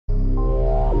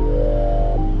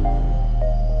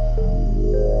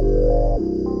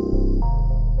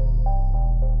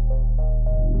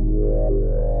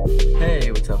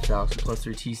Alex from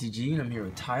 +3 TCG, and I'm here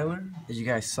with Tyler. As you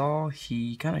guys saw,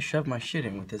 he kind of shoved my shit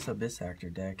in with this Abyss Actor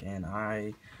deck, and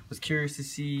I was curious to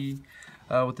see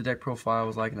what the deck profile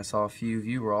was like, and I saw a few of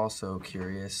you were also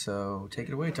curious, so take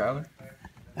it away, Tyler.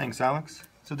 Thanks, Alex.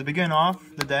 So to begin off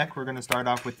the deck, we're going to start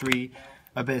off with 3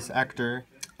 Abyss Actor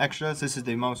extras. This is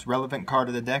the most relevant card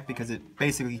of the deck because it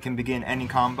basically can begin any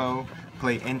combo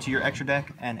play into your extra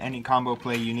deck and any combo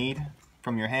play you need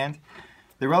from your hand.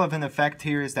 The relevant effect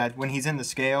here is that when he's in the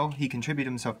scale, he can tribute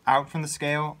himself out from the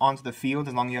scale onto the field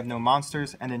as long as you have no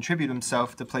monsters, and then tribute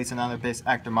himself to place another Abyss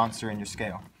Actor monster in your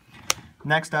scale.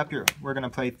 Next up, we're going to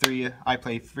play 3, I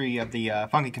play 3 of the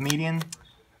Funky Comedian.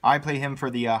 I play him for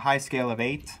the high scale of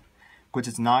 8, which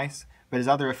is nice, but his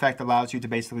other effect allows you to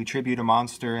basically tribute a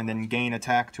monster and then gain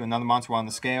attack to another monster on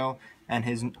the scale, and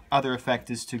his other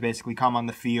effect is to basically come on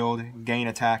the field, gain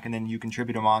attack, and then you can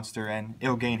tribute a monster and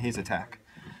it'll gain his attack.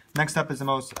 Next up is the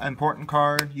most important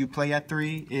card you play at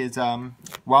 3 is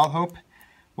Wild Hope.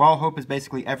 Wild Hope is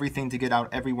basically everything to get out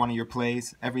every one of your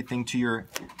plays, everything to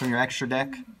from your extra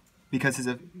deck, because his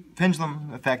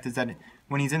pendulum effect is that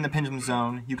when he's in the pendulum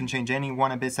zone, you can change any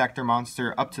one Abyss Actor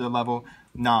monster up to the level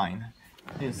 9.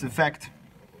 His effect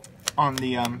on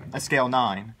the a scale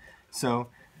 9. So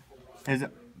his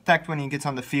effect when he gets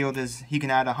on the field is he can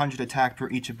add 100 attack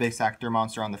for each Abyss Actor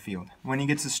monster on the field. When he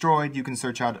gets destroyed, you can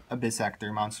search out Abyss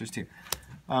Actor monsters too.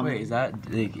 Wait, is that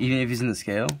like, even if he's in the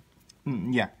scale?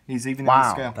 Yeah, he's even in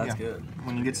the scale. That's good.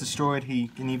 When he gets destroyed, he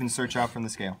can even search out from the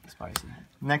scale. Spicy.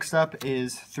 Next up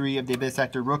is 3 of the Abyss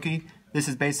Actor Rookie. This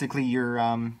is basically your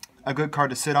a good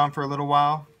card to sit on for a little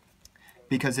while,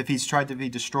 because if he's tried to be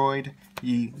destroyed,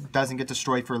 he doesn't get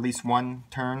destroyed for at least 1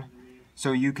 turn.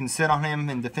 So you can sit on him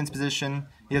in defense position,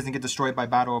 he doesn't get destroyed by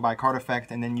battle or by card effect,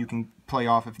 and then you can play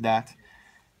off of that.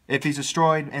 If he's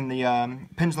destroyed in the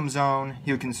pendulum zone,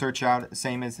 he can search out,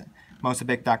 same as most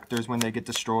Abyss Actors when they get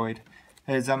destroyed.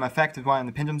 His effect is while in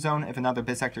the pendulum zone, if another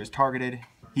Abyss Actor is targeted,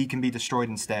 he can be destroyed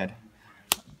instead.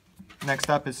 Next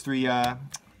up is 3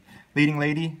 Leading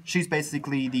Lady. She's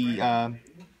basically the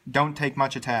don't take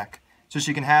much attack. So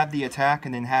she can have the attack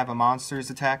and then have a monster's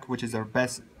attack, which is her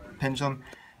best pendulum,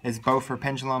 is both her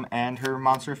pendulum and her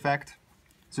monster effect.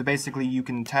 So basically you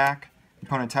can attack, the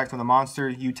opponent attacks with a monster,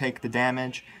 you take the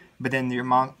damage, but then the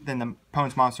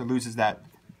opponent's monster loses that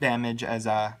damage as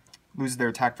loses their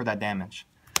attack for that damage.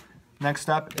 Next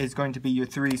up is going to be your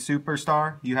 3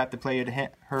 Superstar. You have to play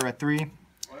her at 3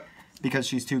 because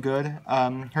she's too good.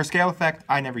 Her scale effect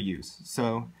I never use,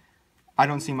 so I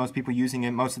don't see most people using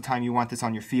it. Most of the time you want this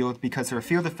on your field because her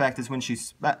field effect is when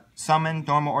she's summoned,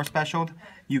 normal, or specialed.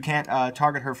 You can't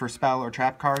target her for spell or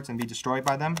trap cards and be destroyed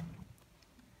by them.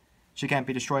 She can't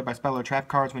be destroyed by spell or trap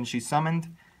cards when she's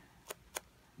summoned.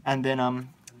 And then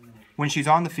when she's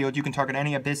on the field, you can target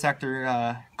any Abyss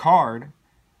Actor card,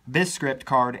 Abyss script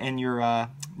card in your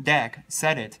deck,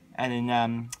 set it, and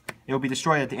then it will be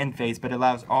destroyed at the end phase, but it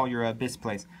allows all your Abyss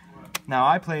plays. Now,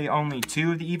 I play only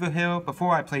 2 of the Yugioh.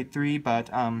 Before I played 3, but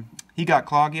he got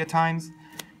cloggy at times.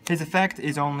 His effect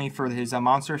is only for his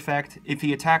monster effect. If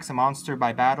he attacks a monster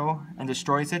by battle and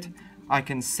destroys it, I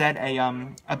can set a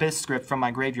Abyss script from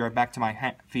my graveyard back to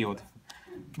my field.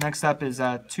 Next up is 2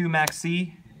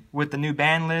 Maxi. With the new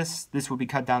ban list, this will be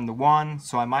cut down to 1,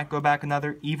 so I might go back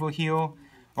another Yugioh,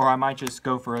 or I might just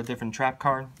go for a different trap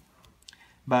card.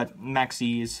 But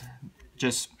Maxi is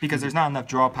just because there's not enough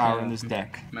draw power in this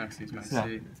deck. Maxi's Maxi.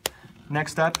 So,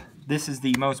 next up, this is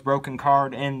the most broken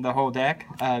card in the whole deck.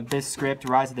 Abyss script,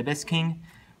 Rise of the Abyss King.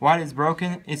 Why it is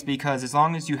broken is because as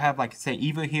long as you have, like, say,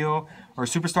 Yugioh or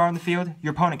Superstar on the field,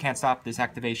 your opponent can't stop this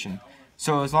activation.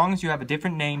 So as long as you have a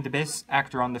different named Abyss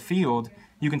Actor on the field,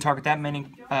 you can target that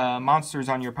many monsters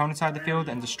on your opponent's side of the field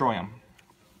and destroy them.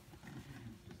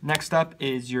 Next up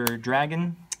is your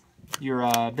Dragon, your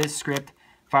Abyss script,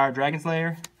 Fire Dragon's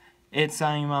Lair. It's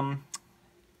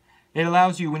it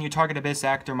allows you, when you target Abyss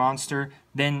Actor monster,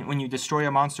 then when you destroy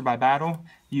a monster by battle,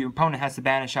 your opponent has to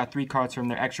banish out 3 cards from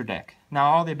their extra deck. Now,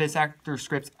 all the Abyss Actor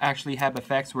scripts actually have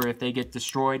effects where if they get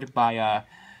destroyed by a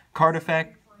card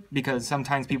effect, because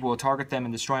sometimes people will target them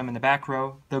and destroy them in the back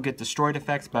row, they'll get destroyed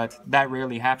effects, but that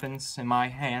rarely happens in my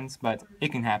hands, but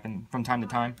it can happen from time to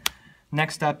time.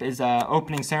 Next up is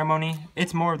Opening Ceremony.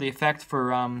 It's more of the effect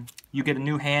for you get a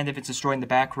new hand if it's destroyed in the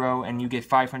back row, and you get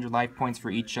 500 life points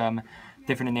for each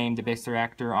different named Abyss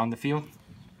Actor on the field.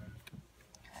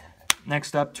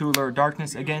 Next up, to Allure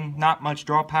Darkness. Again, not much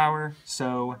draw power,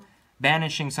 so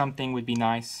banishing something would be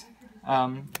nice.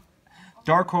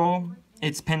 Dark Hole,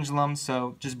 it's Pendulum,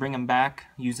 so just bring them back,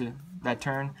 use it that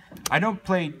turn. I don't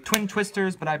play Twin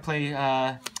Twisters, but I play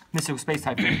Mystical Space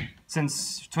Typhoon.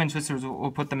 Since Twin Twisters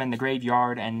will put them in the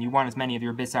graveyard, and you want as many of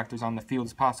your Abyss Actors on the field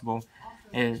as possible,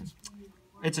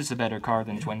 It's just a better card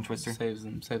than Twin Twister. Saves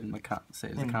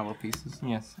the combo pieces.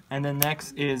 Yes. And then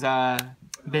next is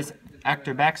Abyss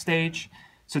Actor Backstage.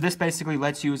 So this basically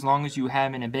lets you, as long as you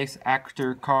have an Abyss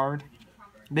Actor card,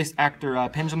 Abyss Actor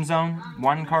Pendulum Zone,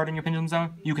 one card in your Pendulum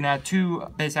Zone, you can add 2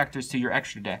 Abyss Actors to your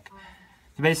extra deck.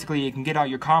 So basically you can get out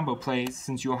your combo plays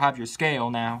since you'll have your scale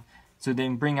now. So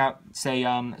then bring out, say,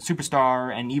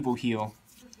 Superstar and Evil Heal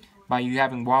by you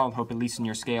having Wild Hope at least in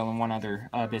your scale and one other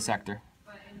Abyss Actor.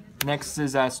 Next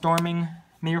is Storming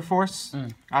Mirror Force.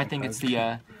 I think it's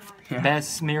the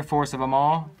best Mirror Force of them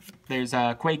all. There's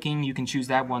Quaking, you can choose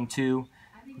that one too,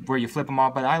 where you flip them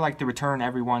all, but I like to return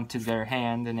everyone to their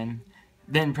hand and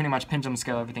then pretty much pendulum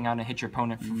scale everything out and hit your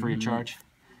opponent for free of charge.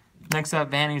 Next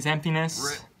up, Vanity's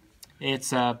Emptiness.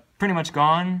 It's pretty much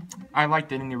gone. I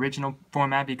liked it in the original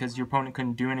format because your opponent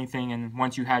couldn't do anything, and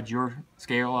once you had your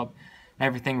scale up,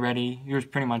 everything ready, you was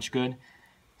pretty much good.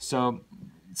 So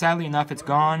sadly enough, it's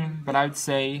gone, but I would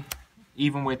say,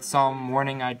 even with some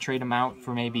warning, I'd trade them out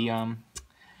for maybe,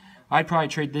 I'd probably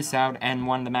trade this out and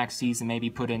one of the max Cs and maybe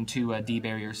put in 2 D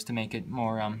barriers to make it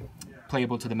more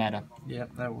playable to the meta.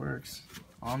 Yep, that works.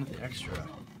 On to the extra.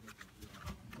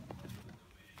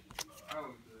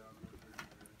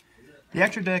 The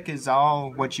extra deck is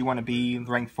all what you want to be,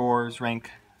 rank 4s, rank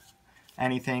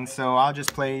anything, so I'll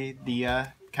just play the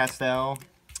Castell.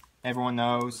 Everyone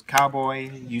knows.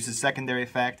 Cowboy uses secondary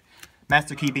effect.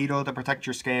 Master Key Beetle to protect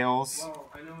your scales.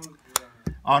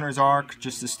 Honor's Arc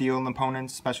just to steal an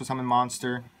opponent's special summon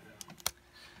monster.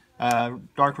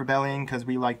 Dark Rebellion because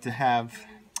we like to have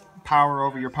power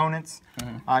over your opponents.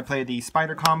 I play the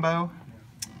Spider combo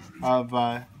of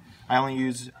I only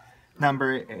use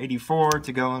number 84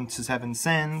 to go into 7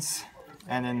 Sins,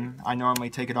 and then I normally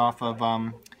take it off of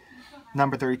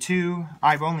number 32.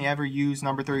 I've only ever used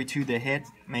number 32 to hit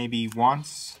maybe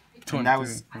once. And that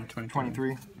was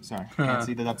 23. Sorry, can't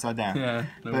see that upside down. Yeah,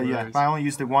 no but yeah, worries. I only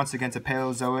used it once against a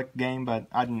Paleozoic game, but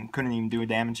I couldn't even do a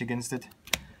damage against it.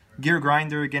 Gear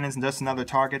Grinder again is just another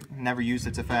target. Never used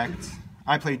its effect.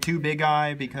 I played 2 Big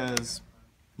Eye because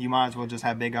you might as well just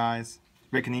have Big Eyes.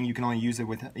 Reckoning you can only use it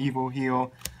with Evil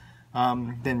Heal.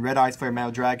 Then Red Eyes Flare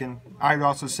Metal Dragon. I would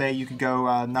also say you could go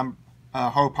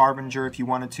Hope Harbinger if you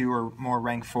wanted to, or more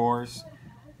rank 4s.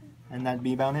 And that'd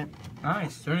be about it.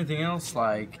 Nice. Is there anything else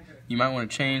like you might want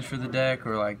to change for the deck,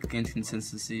 or like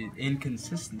inconsistencies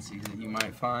that you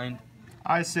might find?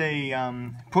 I say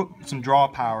put some draw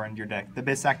power into your deck. The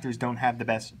best actors don't have the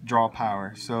best draw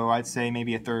power, so I'd say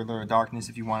maybe a Third Layer of Darkness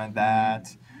if you wanted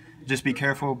that. Just be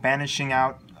careful. Banishing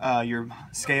out your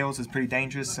scales is pretty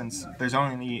dangerous since there's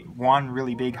only one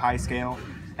really big high scale,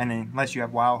 and unless you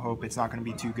have Wild Hope, it's not going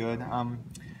to be too good.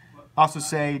 Also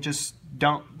say just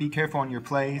don't be careful on your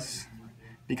plays,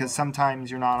 because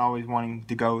sometimes you're not always wanting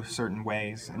to go certain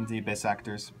ways in the Abyss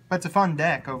Actors. But it's a fun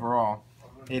deck overall.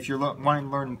 If you're wanting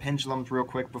to learn pendulums real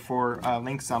quick before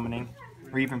Link Summoning,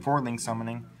 or even for Link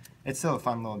Summoning, it's still a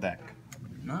fun little deck.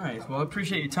 Nice. Well, I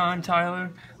appreciate your time,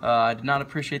 Tyler. I did not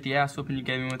appreciate the ass whooping you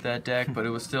gave me with that deck, but it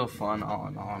was still fun all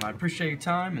in all. And I appreciate your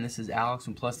time, and this is Alex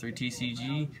from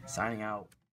 +3TCG, signing out.